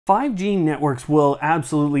5G networks will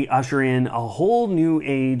absolutely usher in a whole new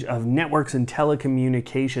age of networks and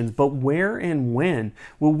telecommunications, but where and when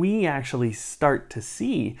will we actually start to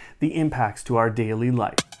see the impacts to our daily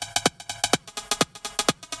life?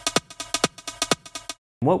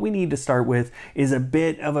 What we need to start with is a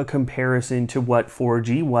bit of a comparison to what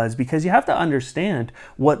 4G was, because you have to understand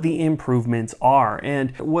what the improvements are.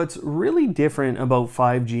 And what's really different about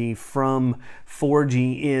 5G from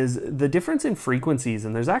 4G is the difference in frequencies.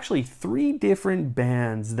 And there's actually 3 different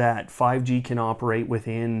bands that 5G can operate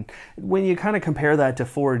within. When you kind of compare that to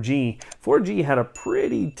 4G, 4G had a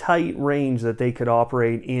pretty tight range that they could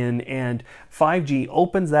operate in, and 5G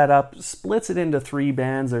opens that up, splits it into 3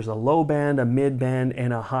 bands. There's a low band, a mid band,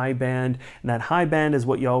 and a high band. And that high band is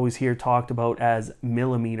what you always hear talked about as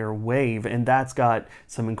millimeter wave, and that's got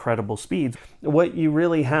some incredible speeds. What you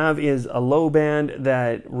really have is a low band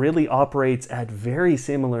that really operates at very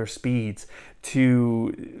similar speeds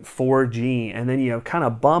to 4G, and then you kind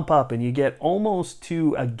of bump up and you get almost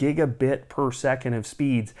to a gigabit per second of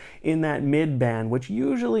speeds in that mid band, which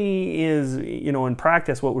usually is, in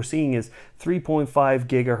practice what we're seeing is 3.5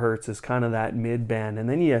 gigahertz is kind of that mid band, and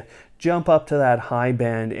then you jump up to that high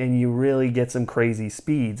band and you really get some crazy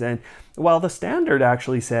speeds. And while the standard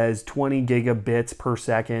actually says 20 gigabits per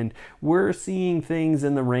second, we're seeing things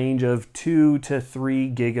in the range of 2 to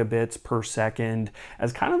 3 gigabits per second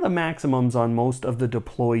as kind of the maximums on most of the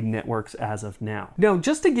deployed networks as of now. Now,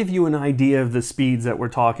 just to give you an idea of the speeds that we're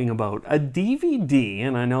talking about, a DVD,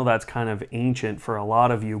 and I know that's kind of ancient for a lot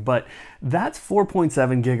of you, but that's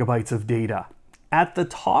 4.7 gigabytes of data. At the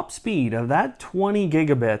top speed of that 20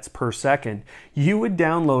 gigabits per second, you would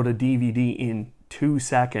download a DVD in 2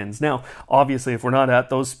 seconds. Now, obviously, if we're not at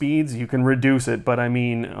those speeds, you can reduce it, but I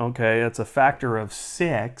mean, okay, it's a factor of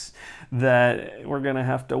 6 that we're gonna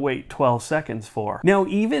have to wait 12 seconds for. Now,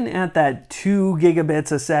 even at that 2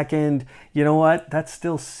 gigabits a second, you know what? That's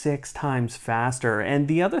still 6 times faster. And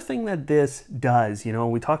the other thing that this does,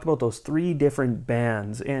 we talked about those 3 different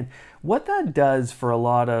bands, and what that does for a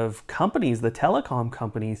lot of companies, the telecom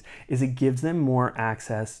companies, is it gives them more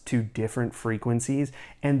access to different frequencies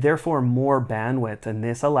and therefore more bandwidth. And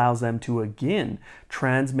this allows them to, again,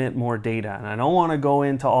 transmit more data. And I don't want to go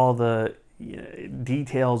into all the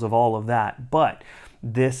details of all of that, but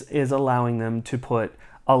this is allowing them to put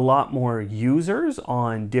a lot more users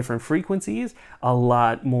on different frequencies, a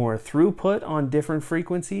lot more throughput on different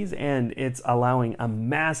frequencies, and it's allowing a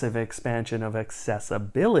massive expansion of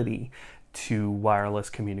accessibility to wireless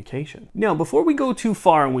communication. Now, before we go too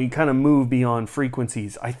far and we kind of move beyond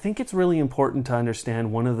frequencies, I think it's really important to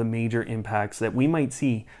understand one of the major impacts that we might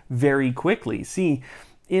see very quickly. See,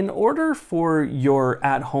 in order for your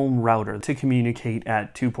at-home router to communicate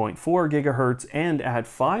at 2.4 gigahertz and at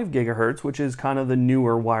 5 gigahertz, which is kind of the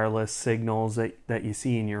newer wireless signals that you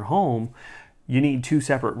see in your home, you need 2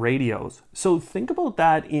 separate radios. So think about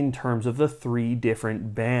that in terms of the 3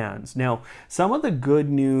 different bands. Now, some of the good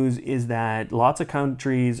news is that lots of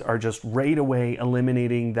countries are just right away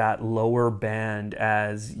eliminating that lower band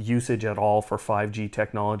as usage at all for 5G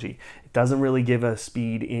technology. It doesn't really give a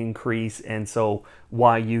speed increase, and so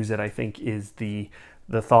why use it, I think, is the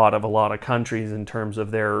thought of a lot of countries in terms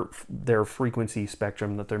of their frequency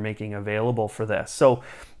spectrum that they're making available for this. So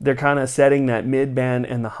they're kind of setting that mid band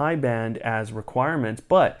and the high band as requirements,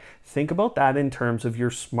 but think about that in terms of your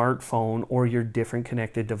smartphone or your different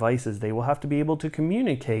connected devices. They will have to be able to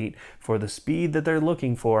communicate for the speed that they're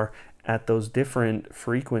looking for at those different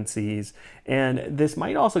frequencies. And this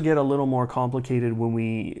might also get a little more complicated when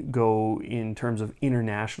we go in terms of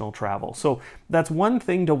international travel. So that's one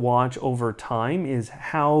thing to watch over time, is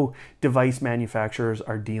how device manufacturers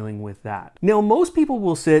are dealing with that. Now, most people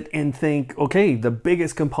will sit and think, okay, the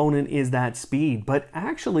biggest component is that speed, but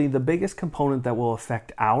actually the biggest component that will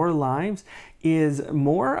affect our lives is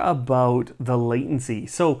more about the latency.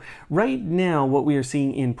 So right now, what we are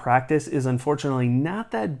seeing in practice is unfortunately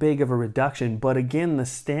not that big of a reduction, but again, the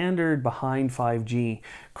standard behind 5G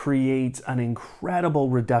creates an incredible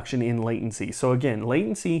reduction in latency. So again,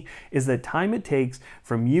 latency is the time it takes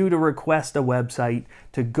from you to request a website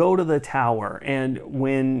to go to the tower. And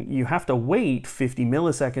when you have to wait 50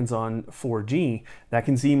 milliseconds on 4G, that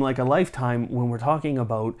can seem like a lifetime when we're talking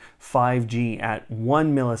about 5G at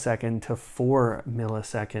 1 millisecond to 4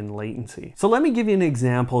 millisecond latency. So let me give you an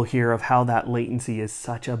example here of how that latency is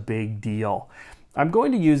such a big deal. I'm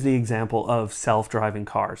going to use the example of self-driving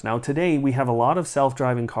cars. Now today we have a lot of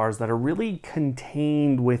self-driving cars that are really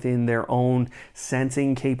contained within their own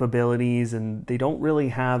sensing capabilities, and they don't really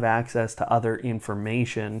have access to other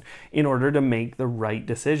information in order to make the right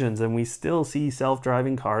decisions. And we still see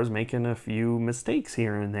self-driving cars making a few mistakes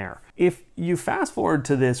here and there. If you fast forward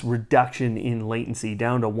to this reduction in latency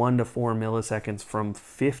down to 1 to 4 milliseconds from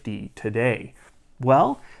 50 today,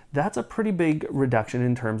 well, that's a pretty big reduction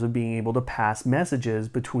in terms of being able to pass messages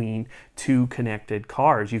between two connected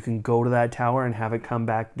cars. You can go to that tower and have it come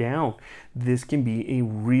back down. This can be a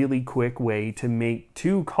really quick way to make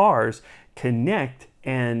two cars connect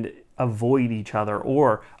and avoid each other,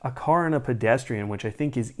 or a car and a pedestrian, which I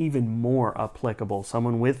think is even more applicable.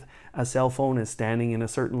 Someone with a cell phone is standing in a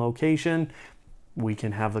certain location, we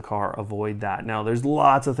can have the car avoid that. Now, there's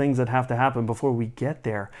lots of things that have to happen before we get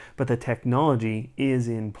there, but the technology is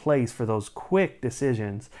in place for those quick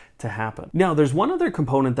decisions to happen. Now, there's one other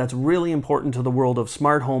component that's really important to the world of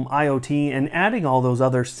smart home IoT and adding all those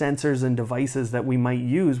other sensors and devices that we might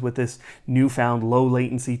use with this newfound low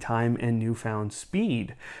latency time and newfound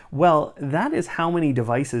speed. Well, that is how many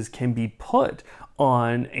devices can be put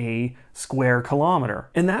on a square kilometer.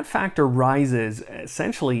 And that factor rises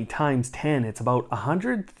essentially times 10. It's about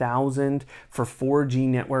 100,000 for 4G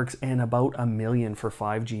networks and about 1 million for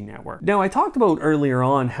 5G networks. Now, I talked about earlier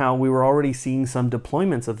on how we were already seeing some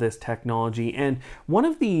deployments of this technology, and one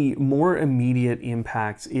of the more immediate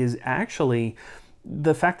impacts is actually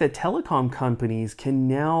the fact that telecom companies can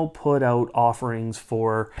now put out offerings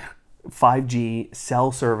for 5G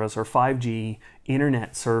cell service or 5G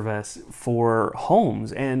internet service for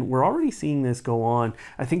homes, and we're already seeing this go on.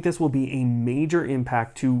 I think this will be a major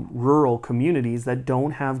impact to rural communities that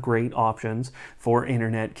don't have great options for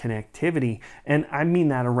internet connectivity, and I mean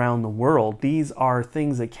that around the world. These are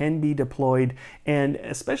things that can be deployed, and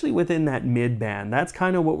especially within that mid-band, that's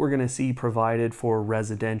kind of what we're going to see provided for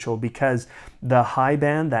residential, because the high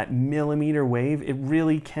band, that millimeter wave, it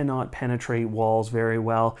really cannot penetrate walls very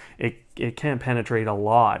well. It can't penetrate a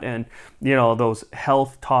lot. And, you know, those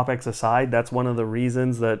health topics aside, that's one of the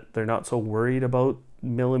reasons that they're not so worried about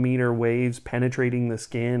millimeter waves penetrating the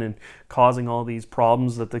skin and causing all these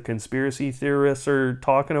problems that the conspiracy theorists are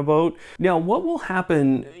talking about. Now, what will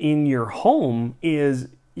happen in your home is,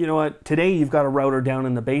 you know what, today you've got a router down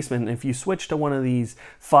in the basement, and if you switch to one of these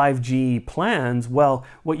 5G plans, well,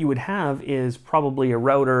 what you would have is probably a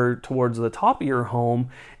router towards the top of your home,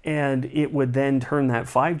 and it would then turn that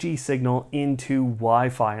 5G signal into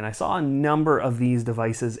Wi-Fi. And I saw a number of these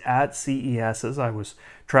devices at CES as I was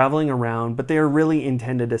traveling around, but they're really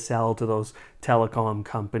intended to sell to those telecom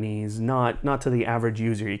companies, not to the average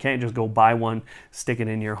user. You can't just go buy one, stick it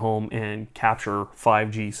in your home, and capture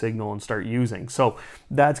 5G signal and start using. So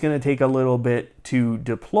that's going to take a little bit to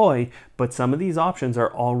deploy, but some of these options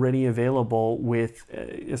are already available with,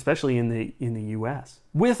 especially in the US.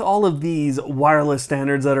 With all of these wireless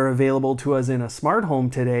standards that are available to us in a smart home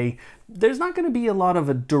today, there's not going to be a lot of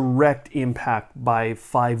a direct impact by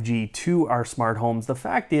 5G to our smart homes. The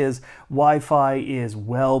fact is, Wi-Fi is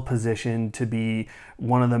well positioned to be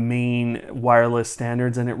one of the main wireless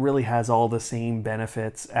standards, and it really has all the same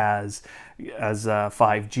benefits as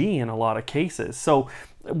 5G in a lot of cases. So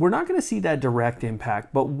we're not going to see that direct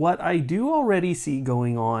impact, but what I do already see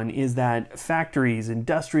going on is that factories,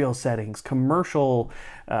 industrial settings, commercial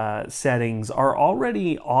settings are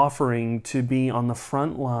already offering to be on the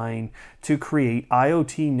front line to create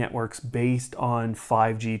IoT networks based on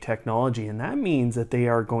 5G technology. And that means that they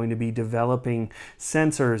are going to be developing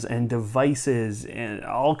sensors and devices and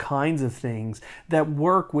all kinds of things that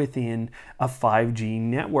work within a 5G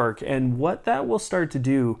network. And what that will start to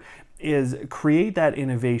do is create that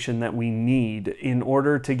innovation that we need in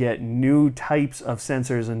order to get new types of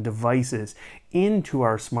sensors and devices into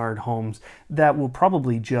our smart homes that will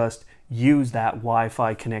probably just use that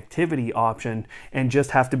Wi-Fi connectivity option and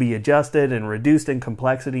just have to be adjusted and reduced in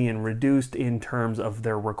complexity and reduced in terms of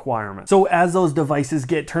their requirements. So as those devices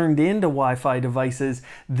get turned into Wi-Fi devices,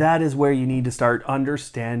 that is where you need to start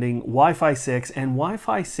understanding Wi-Fi 6 and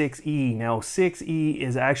Wi-Fi 6E. Now, 6E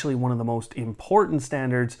is actually one of the most important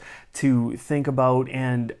standards to think about,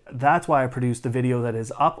 and that's why I produced the video that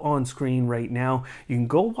is up on screen right now. You can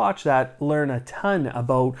go watch that, learn a ton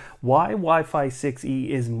about why Wi-Fi 6E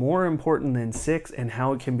is more important than 6 and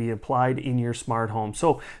how it can be applied in your smart home.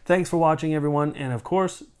 So thanks for watching, everyone, and of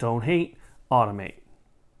course, don't hate, automate.